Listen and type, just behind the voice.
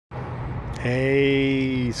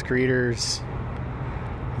Hey, Screeters.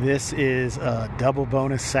 This is a double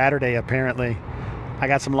bonus Saturday, apparently. I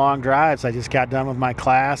got some long drives. I just got done with my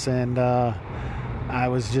class, and I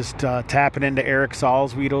was just tapping into Eric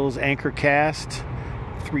Salzwiedel's Anchorcast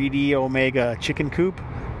 3D Omega Chicken Coop,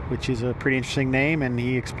 which is a pretty interesting name, and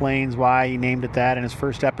he explains why he named it that in his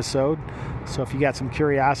first episode. So if you got some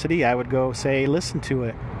curiosity, I would go say listen to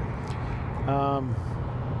it.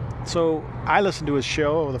 So I listened to his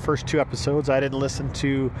show, the first two episodes. I didn't listen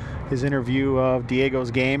to his interview of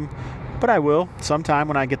Diego's game, but I will sometime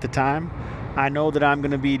when I get the time. I know that I'm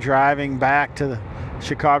going to be driving back to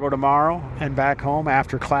Chicago tomorrow and back home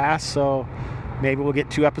after class, so maybe we'll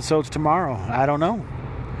get 2 episodes tomorrow. I don't know.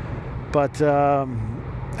 But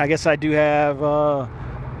I guess I do have,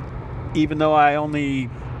 even though I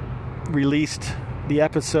only released the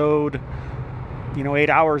episode 8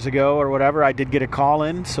 hours ago or whatever, I did get a call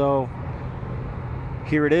in, so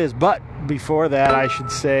here it is. But before that, I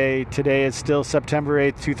should say today is still September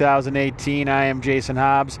 8th, 2018. I am Jason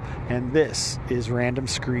Hobbs, and this is Random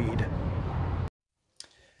Screed.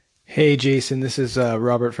 Hey Jason, this is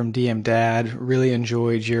Robert from DM Dad. Really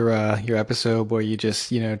enjoyed your episode where you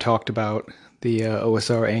just talked about the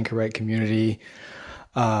OSR Anchorite community.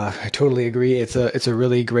 I totally agree. It's a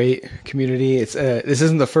really great community. This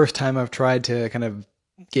isn't the first time I've tried to kind of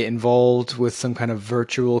get involved with some kind of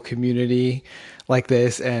virtual community like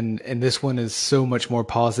this, and this one is so much more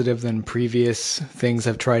positive than previous things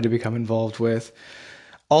I've tried to become involved with.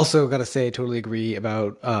 Also, got to say, I totally agree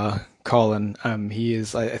about Colin. He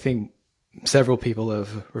is, I think, several people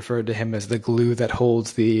have referred to him as the glue that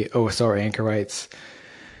holds the OSR Anchorites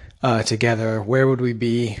together. Where would we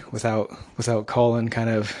be without Colin kind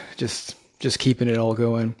of just keeping it all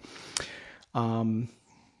going?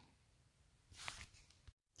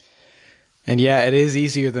 And yeah, it is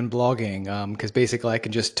easier than blogging because basically I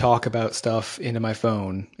can just talk about stuff into my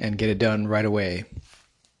phone and get it done right away.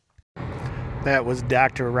 That was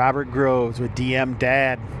Dr. Robert Groves with DM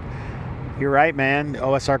Dad. You're right, man. The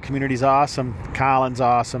OSR community's awesome. Colin's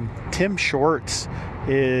awesome. Tim Shorts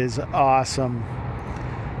is awesome.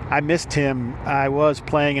 I missed him. I was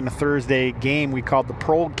playing in a Thursday game we called the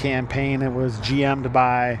Prologue campaign. It was GM'd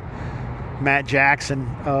by Matt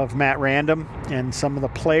Jackson of Matt Random, and some of the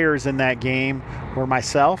players in that game were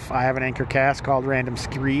myself. I have an anchor cast called Random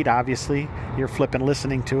Screed, obviously. You're flipping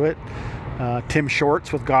listening to it. Tim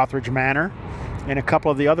Shorts with Gothridge Manor, and a couple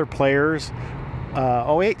of the other players.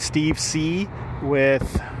 Steve C. with...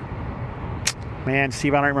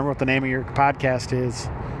 Steve, I don't remember what the name of your podcast is.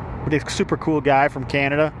 But he's a super cool guy from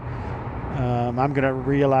Canada. I'm going to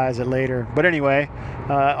realize it later. But anyway,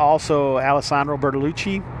 also Alessandro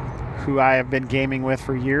Bertolucci, who I have been gaming with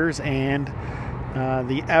for years, and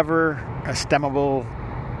the ever-estimable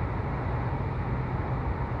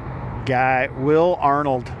guy, Will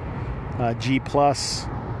Arnold, G+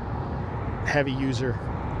 heavy user.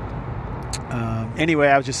 Anyway,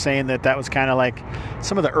 I was just saying that was kind of like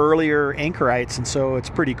some of the earlier anchorites, and so it's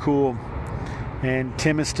pretty cool. And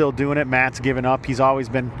Tim is still doing it. Matt's given up. He's always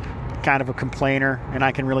been kind of a complainer, and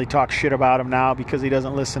I can really talk shit about him now because he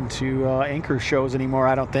doesn't listen to anchor shows anymore,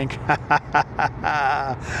 I don't think.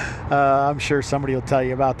 I'm sure somebody will tell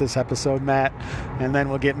you about this episode, Matt, and then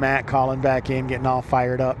we'll get Matt calling back in, getting all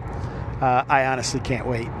fired up. I honestly can't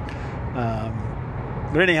wait.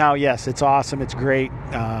 But anyhow, yes, it's awesome. It's great.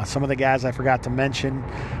 Some of the guys I forgot to mention,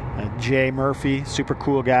 Jay Murphy, super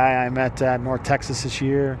cool guy I met at North Texas this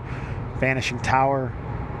year. Vanishing Tower,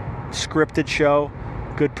 scripted show,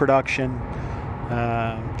 good production.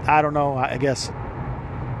 I don't know. I guess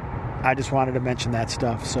I just wanted to mention that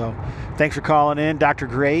stuff. So thanks for calling in, Dr.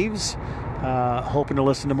 Graves. Hoping to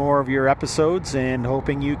listen to more of your episodes and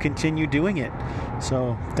hoping you continue doing it.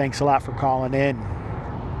 So thanks a lot for calling in.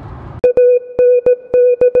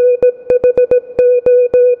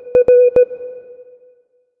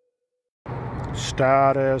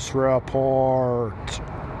 Status report.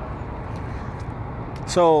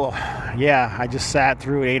 So, yeah, I just sat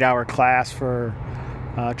through an 8-hour class for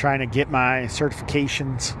trying to get my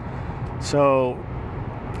certifications. So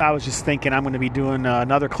I was just thinking I'm going to be doing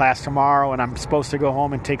another class tomorrow, and I'm supposed to go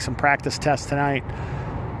home and take some practice tests tonight.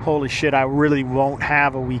 Holy shit, I really won't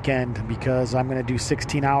have a weekend because I'm going to do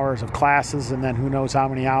 16 hours of classes and then who knows how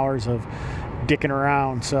many hours of dicking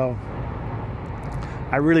around. So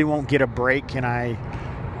I really won't get a break, and I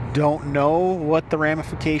don't know what the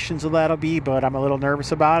ramifications of that'll be, but I'm a little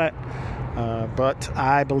nervous about it. But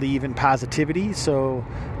I believe in positivity, so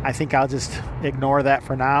I think I'll just ignore that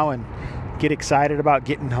for now and get excited about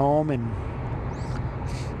getting home and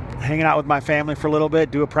hanging out with my family for a little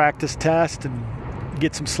bit, do a practice test, and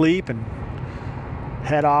get some sleep and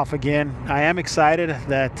head off again. I am excited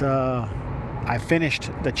that I finished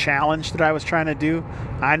the challenge that I was trying to do.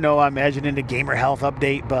 I know I'm edging into Gamer Health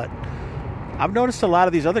Update, but I've noticed a lot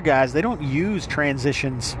of these other guys, they don't use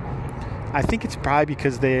transitions. I think it's probably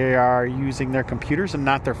because they are using their computers and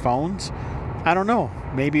not their phones. I don't know.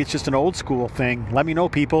 Maybe it's just an old school thing. Let me know,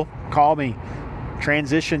 people. Call me.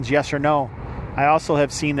 Transitions, yes or no? I also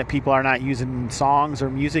have seen that people are not using songs or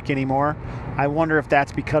music anymore. I wonder if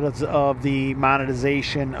that's because of the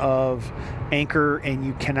monetization of Anchor, and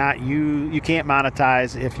you can't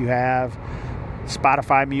monetize if you have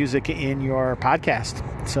Spotify music in your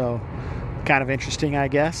podcast. So kind of interesting, I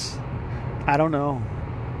guess. I don't know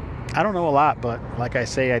a lot, but like I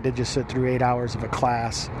say, I did just sit through 8 hours of a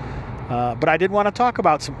class. But I did want to talk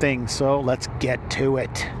about some things, so let's get to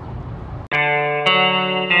it.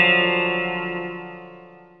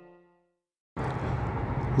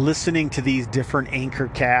 Listening to these different Anchor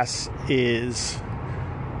casts is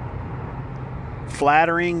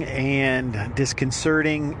flattering and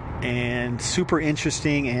disconcerting and super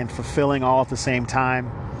interesting and fulfilling all at the same time.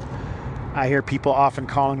 I hear people often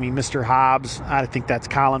calling me Mr. Hobbs. I think that's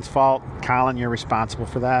Colin's fault. Colin, you're responsible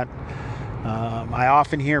for that. I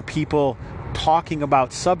often hear people talking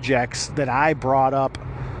about subjects that I brought up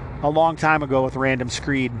a long time ago with Random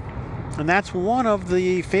Screed. And that's one of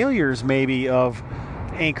the failures maybe of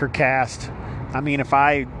Anchorcast. I mean, if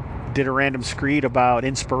I did a Random Screed about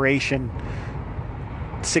inspiration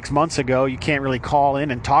 6 months ago, you can't really call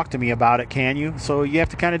in and talk to me about it, can you? So you have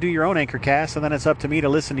to kind of do your own Anchorcast, and then it's up to me to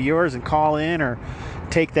listen to yours and call in or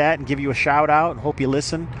take that and give you a shout out and hope you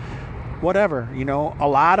listen. Whatever, a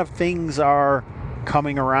lot of things are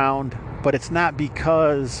coming around, but it's not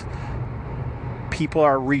because people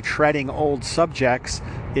are retreading old subjects.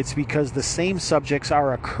 It's because the same subjects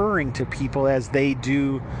are occurring to people as they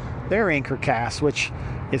do their Anchorcast, which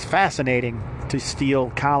is fascinating. To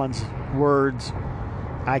steal Colin's words,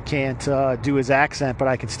 I can't do his accent, but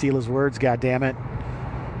I can steal his words, goddammit.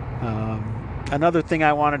 Another thing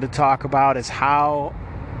I wanted to talk about is how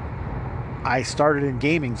I started in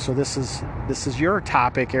gaming. So this is your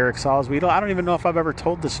topic, Eric Salzwedel. I don't even know if I've ever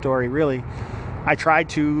told this story, really. I tried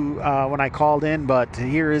to when I called in, but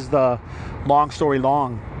here is the long story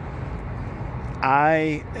long.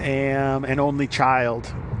 I am an only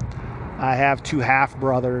child. I have 2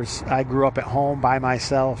 half-brothers. I grew up at home by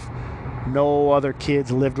myself. No other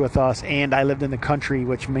kids lived with us, and I lived in the country,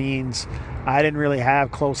 which means I didn't really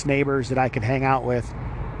have close neighbors that I could hang out with.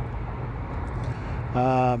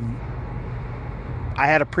 I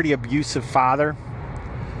had a pretty abusive father,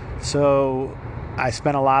 so I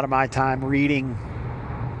spent a lot of my time reading,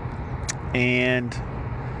 and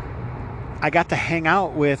I got to hang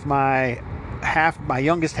out with my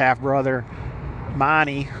youngest half-brother,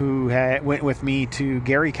 Monty, who went with me to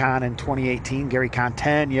GaryCon in 2018. GaryCon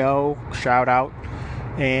 10, shout out.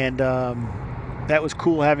 And that was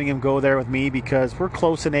cool having him go there with me because we're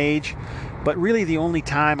close in age, but really the only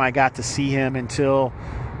time I got to see him until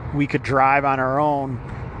we could drive on our own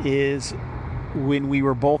is when we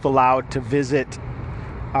were both allowed to visit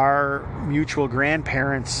our mutual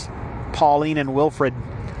grandparents, Pauline and Wilfred.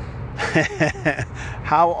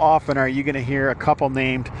 How often are you going to hear a couple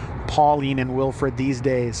named Pauline and Wilfred these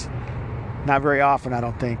days? Not very often, I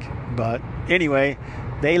don't think. But anyway,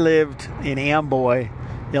 they lived in Amboy,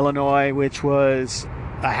 Illinois, which was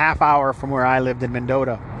a half hour from where I lived in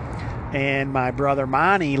Mendota. And my brother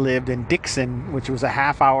Monty lived in Dixon, which was a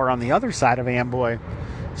half hour on the other side of Amboy.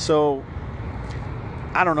 So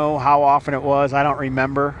I don't know how often it was. I don't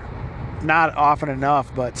remember. Not often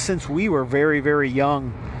enough, but since we were very, very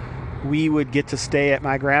young, we would get to stay at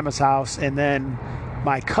my grandma's house, and then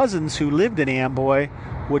my cousins who lived in Amboy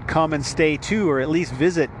would come and stay too, or at least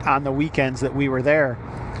visit on the weekends that we were there.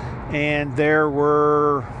 And there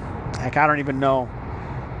were, I don't even know,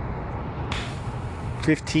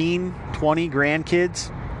 15, 20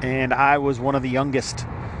 grandkids, and I was one of the youngest.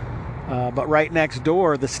 But right next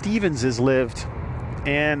door, the Stevenses lived,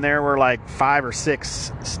 and there were like 5 or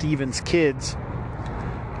 6 Stevens kids.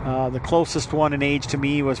 The closest one in age to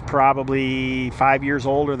me was probably 5 years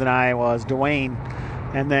older than I was, Dwayne.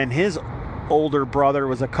 And then his older brother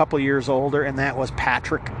was a couple years older, and that was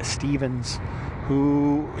Patrick Stevens,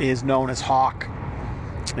 who is known as Hawk.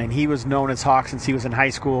 And he was known as Hawk since he was in high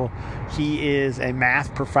school. He is a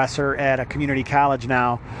math professor at a community college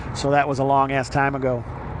now, so that was a long-ass time ago.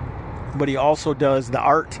 But he also does the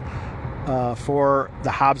art for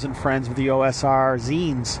the Hobbs and Friends of the OSR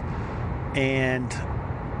zines. And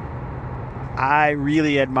I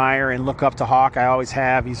really admire and look up to Hawk. I always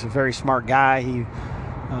have. He's a very smart guy. He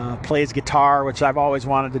plays guitar, which I've always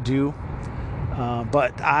wanted to do.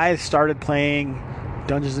 But I started playing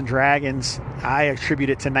Dungeons and Dragons, I attribute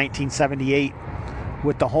it to 1978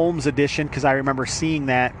 with the Holmes edition, because I remember seeing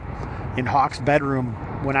that in Hawk's bedroom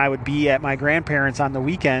when I would be at my grandparents' on the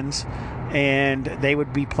weekends, and they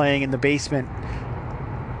would be playing in the basement.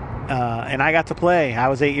 And I got to play. I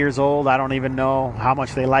was 8 years old. I don't even know how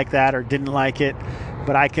much they liked that or didn't like it,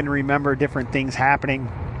 but I can remember different things happening.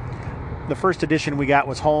 The first edition we got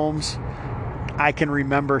was Holmes. I can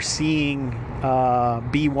remember seeing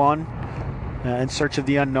B1, In Search of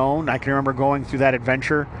the Unknown. I can remember going through that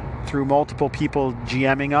adventure through multiple people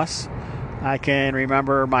GMing us. I can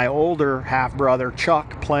remember my older half-brother,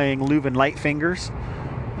 Chuck, playing Leuven Lightfingers.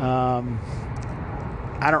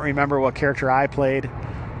 I don't remember what character I played,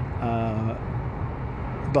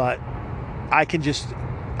 but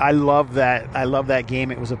I love that. I love that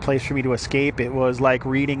game. It was a place for me to escape. It was like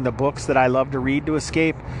reading the books that I love to read to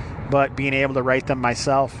escape, but being able to write them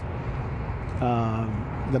myself.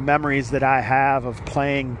 The memories that I have of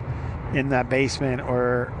playing in that basement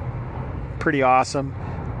are pretty awesome.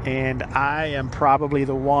 And I am probably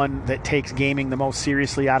the one that takes gaming the most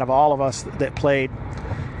seriously out of all of us that played.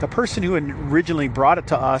 The person who originally brought it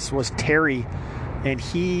to us was Terry, and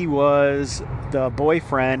he was the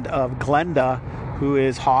boyfriend of Glenda, who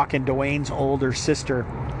is Hawk and Dwayne's older sister.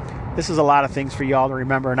 This is a lot of things for y'all to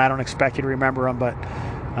remember, and I don't expect you to remember them, but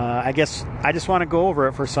I guess I just want to go over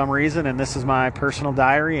it for some reason, and this is my personal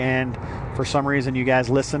diary, and for some reason you guys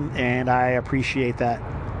listen, and I appreciate that.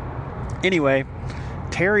 Anyway,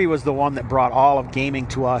 Terry was the one that brought all of gaming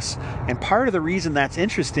to us, and part of the reason that's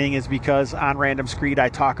interesting is because on Random Screed I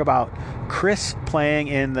talk about Chris playing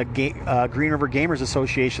in the Green River Gamers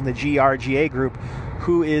Association, the GRGA group,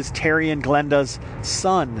 who is Terry and Glenda's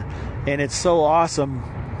son. And it's so awesome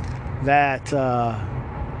that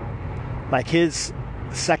like his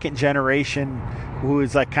second generation, who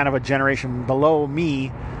is like kind of a generation below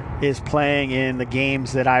me, is playing in the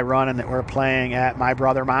games that I run and that we're playing at my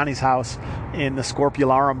brother Monty's house in the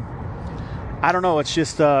Scorpularum. I don't know, it's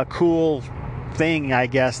just a cool thing, I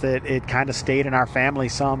guess, that it kind of stayed in our family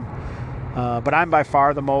some. But I'm by far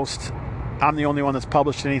I'm the only one that's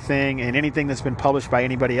published anything, and anything that's been published by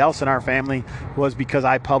anybody else in our family was because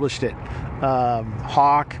I published it.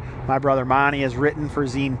 Hawk, my brother Monty, has written for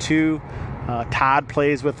Zine 2. Todd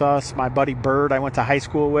plays with us. My buddy Bird I went to high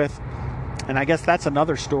school with. And I guess that's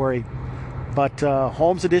another story. But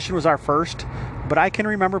Holmes Edition was our first. But I can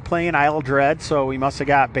remember playing Isle of Dread, so we must have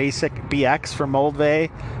got Basic BX from Moldvay.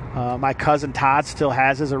 My cousin Todd still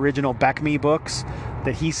has his original Beckme books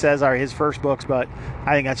that he says are his first books, but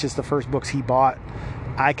I think that's just the first books he bought.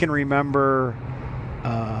 I can remember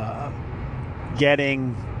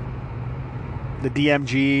getting the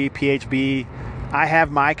DMG, PHB. I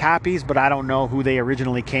have my copies, but I don't know who they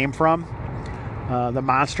originally came from. The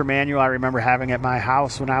Monster Manual I remember having at my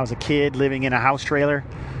house when I was a kid, living in a house trailer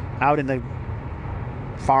out in the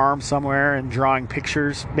farm somewhere and drawing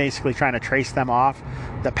pictures, basically trying to trace them off.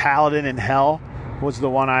 The Paladin in Hell was the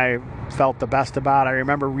one I felt the best about. I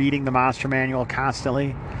remember reading the Monster Manual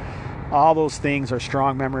constantly. All those things are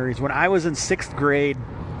strong memories. When I was in 6th grade,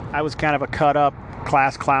 I was kind of a cut-up,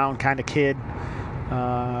 class clown kind of kid.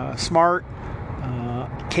 Smart,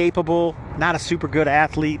 capable, not a super good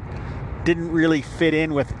athlete. Didn't really fit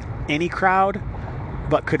in with any crowd,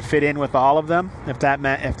 but could fit in with all of them, if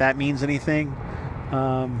that means anything.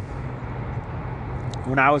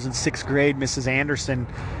 When I was in 6th grade, Mrs. Anderson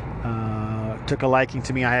took a liking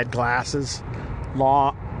to me. I had glasses,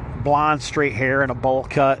 long, blonde, straight hair, and a bowl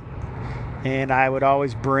cut, and I would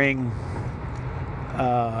always bring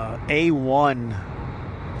A1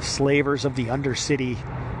 Slavers of the Undercity,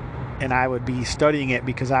 and I would be studying it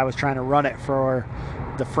because I was trying to run it for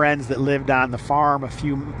the friends that lived on the farm a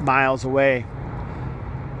few miles away.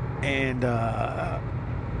 And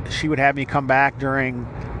she would have me come back during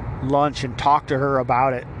lunch and talk to her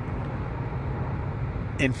about it.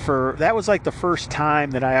 And that was like the first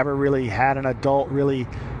time that I ever really had an adult really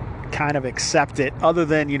kind of accept it, other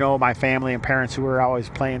than, my family and parents who were always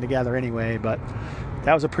playing together anyway. But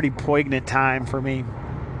that was a pretty poignant time for me.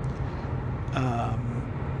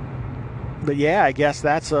 But yeah, I guess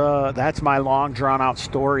that's my long drawn out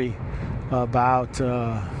story about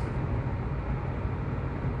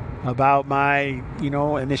my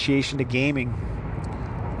initiation to gaming.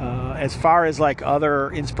 As far as like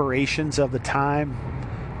other inspirations of the time,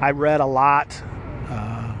 I read a lot.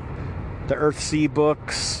 The Earthsea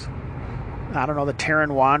books. I don't know, the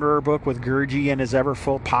Terran Wanderer book with Gurgi and his ever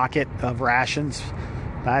full pocket of rations.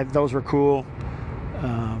 Those were cool.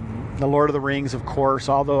 The Lord of the Rings, of course,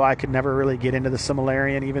 although I could never really get into the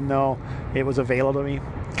Silmarillion, even though it was available to me.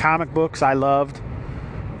 Comic books I loved.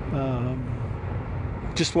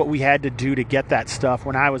 just what we had to do to get that stuff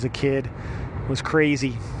when I was a kid was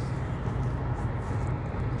crazy.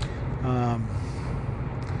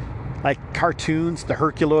 Like cartoons, the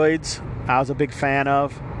Herculoids, I was a big fan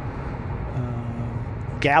of.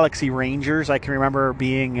 Galaxy Rangers, I can remember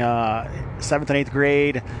being 7th and 8th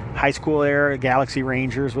grade, high school era, Galaxy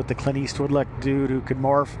Rangers with the Clint Eastwood look dude who could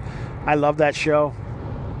morph. I love that show.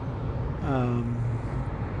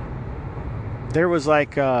 There was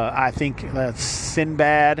like, I think,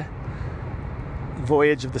 Sinbad,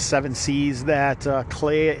 Voyage of the Seven Seas, that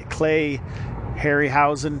Clay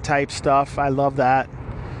Harryhausen type stuff. I love that.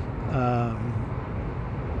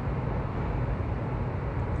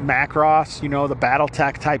 Macross, you know, the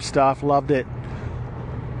Battletech type stuff. Loved it.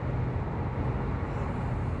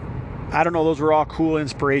 I don't know. Those were all cool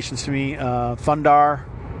inspirations to me. Thundar,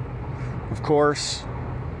 of course.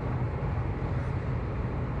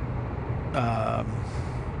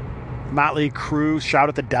 Motley Crue, Shout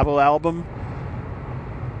at the Devil album.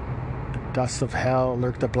 Dust of hell,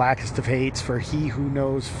 lurk the blackest of hates, for he who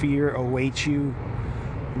knows fear awaits you.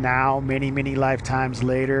 Now, many, many lifetimes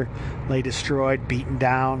later, lay destroyed, beaten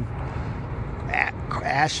down.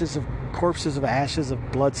 Corpses of ashes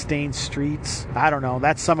of blood-stained streets. I don't know.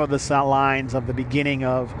 That's some of the lines of the beginning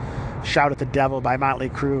of Shout at the Devil by Motley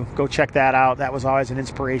Crue. Go check that out. That was always an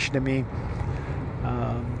inspiration to me.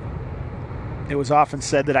 It was often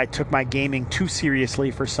said that I took my gaming too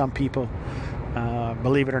seriously for some people.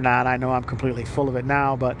 Believe it or not, I know I'm completely full of it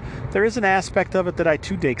now, but there is an aspect of it that I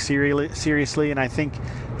too take seriously, and I think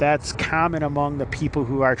that's common among the people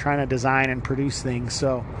who are trying to design and produce things.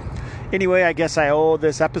 So anyway, I guess I owe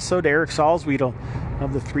this episode to Eric Salzwedel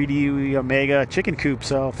of the 3D Omega Chicken Coop,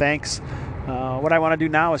 so thanks. What I want to do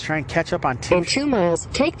now is try and catch up on Tim Shorts,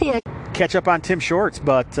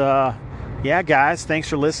 but yeah, guys, thanks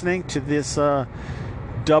for listening to this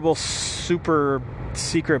double super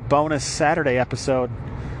secret bonus Saturday episode.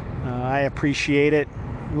 I appreciate it.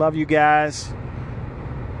 Love you guys.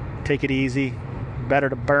 Take it easy. Better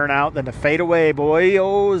to burn out than to fade away,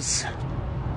 boyos.